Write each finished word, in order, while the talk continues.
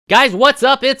Guys, what's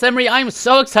up? It's Emery. I'm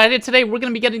so excited today. We're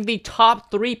going to be getting the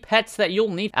top 3 pets that you'll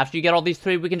need. After you get all these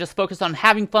 3, we can just focus on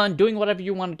having fun, doing whatever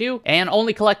you want to do, and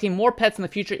only collecting more pets in the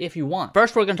future if you want.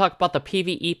 First, we're going to talk about the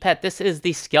PVE pet. This is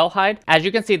the Scalehide. As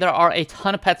you can see, there are a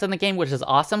ton of pets in the game, which is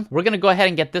awesome. We're going to go ahead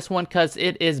and get this one because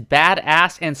it is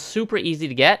badass and super easy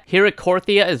to get. Here at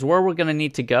Korthia is where we're going to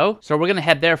need to go. So we're going to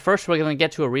head there first. We're going to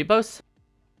get to Erebos.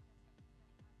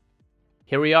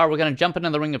 Here we are. We're going to jump into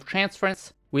the Ring of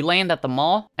Transference. We land at the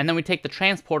mall, and then we take the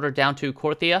transporter down to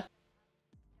Korthia.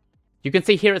 You can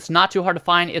see here it's not too hard to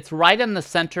find. It's right in the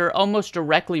center, almost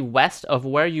directly west of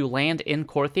where you land in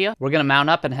Korthia. We're going to mount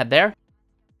up and head there.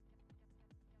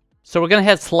 So we're going to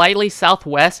head slightly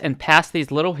southwest and past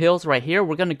these little hills right here.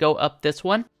 We're going to go up this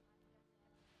one.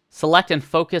 Select and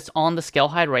focus on the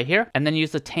Scalehide right here, and then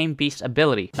use the Tame Beast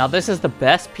ability. Now this is the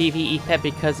best PvE pet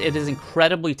because it is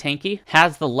incredibly tanky,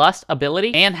 has the Lust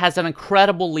ability, and has an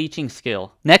incredible leeching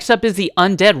skill. Next up is the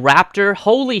Undead Raptor.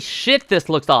 Holy shit, this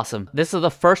looks awesome. This is the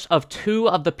first of 2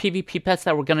 of the PvP pets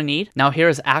that we're gonna need. Now here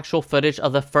is actual footage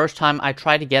of the first time I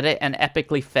tried to get it and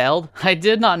epically failed. I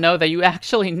did not know that you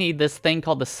actually need this thing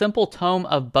called the Simple Tome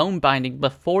of Bone Binding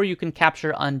before you can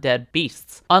capture undead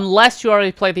beasts. Unless you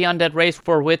already play the undead race,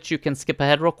 for which you can skip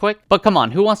ahead real quick. But come on,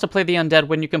 who wants to play the undead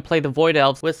when you can play the void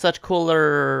elves with such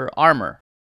cooler armor?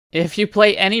 If you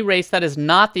play any race that is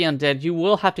not the undead, you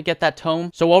will have to get that tome.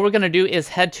 So what we're going to do is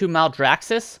head to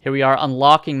Maldraxxus. Here we are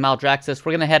unlocking Maldraxxus.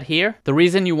 We're going to head here. The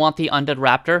reason you want the Undead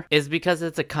Raptor is because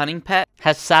it's a cunning pet,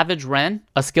 has Savage Ren,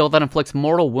 a skill that inflicts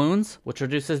mortal wounds, which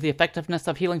reduces the effectiveness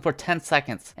of healing for 10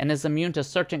 seconds, and is immune to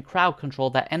certain crowd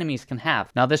control that enemies can have.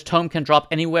 Now this tome can drop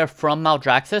anywhere from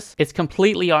Maldraxxus. It's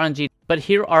completely RNG. But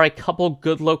here are a couple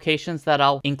good locations that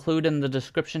I'll include in the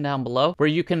description down below where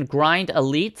you can grind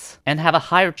elites and have a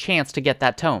higher chance to get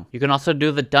that tome. You can also do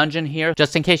the dungeon here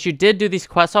just in case you did do these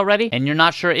quests already and you're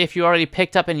not sure if you already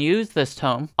picked up and used this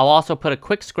tome. I'll also put a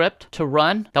quick script to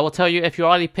run that will tell you if you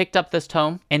already picked up this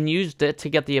tome and used it to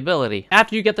get the ability.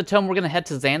 After you get the tome, we're going to head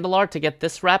to Zandalar to get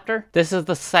this raptor. This is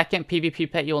the second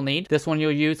PvP pet you'll need. This one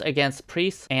you'll use against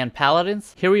priests and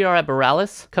paladins. Here we are at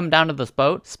Borealis. Come down to this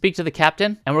boat, speak to the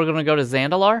captain, and we're going to go to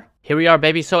Zandalar. Here we are,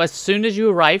 baby. So as soon as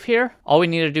you arrive here, all we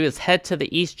need to do is head to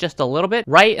the east just a little bit.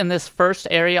 Right in this first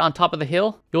area on top of the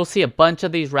hill, you'll see a bunch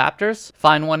of these raptors.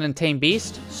 Find one and Tame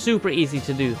Beast. Super easy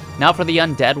to do. Now for the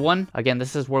undead one. Again,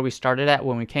 this is where we started at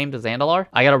when we came to Zandalar.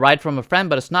 I got a ride from a friend,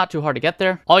 but it's not too hard to get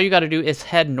there. All you got to do is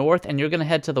head north, and you're going to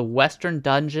head to the western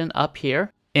dungeon up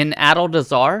here in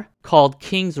Adel-Dazar called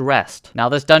King's Rest. Now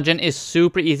this dungeon is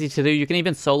super easy to do. You can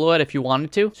even solo it if you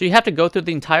wanted to. So you have to go through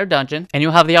the entire dungeon and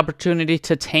you'll have the opportunity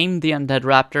to tame the Undead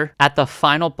Raptor at the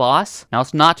final boss. Now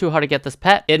it's not too hard to get this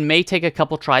pet. It may take a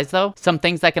couple tries though. Some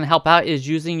things that can help out is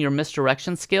using your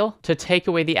misdirection skill to take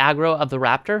away the aggro of the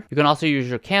raptor. You can also use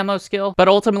your camo skill, but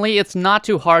ultimately it's not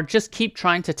too hard. Just keep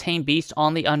trying to tame beast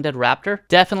on the Undead Raptor.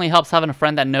 Definitely helps having a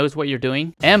friend that knows what you're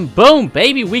doing. And boom,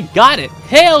 baby, we got it.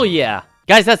 Hell yeah.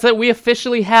 Guys, that's it. We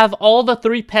officially have all the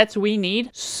 3 pets we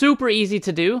need. Super easy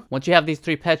to do. Once you have these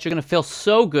 3 pets, you're going to feel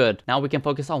so good. Now we can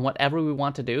focus on whatever we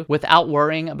want to do without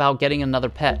worrying about getting another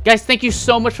pet. Guys, thank you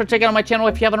so much for checking out my channel.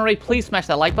 If you haven't already, please smash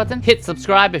that like button. Hit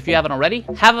subscribe if you haven't already.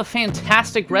 Have a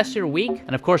fantastic rest of your week.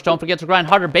 And of course, don't forget to grind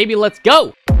harder, baby. Let's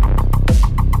go!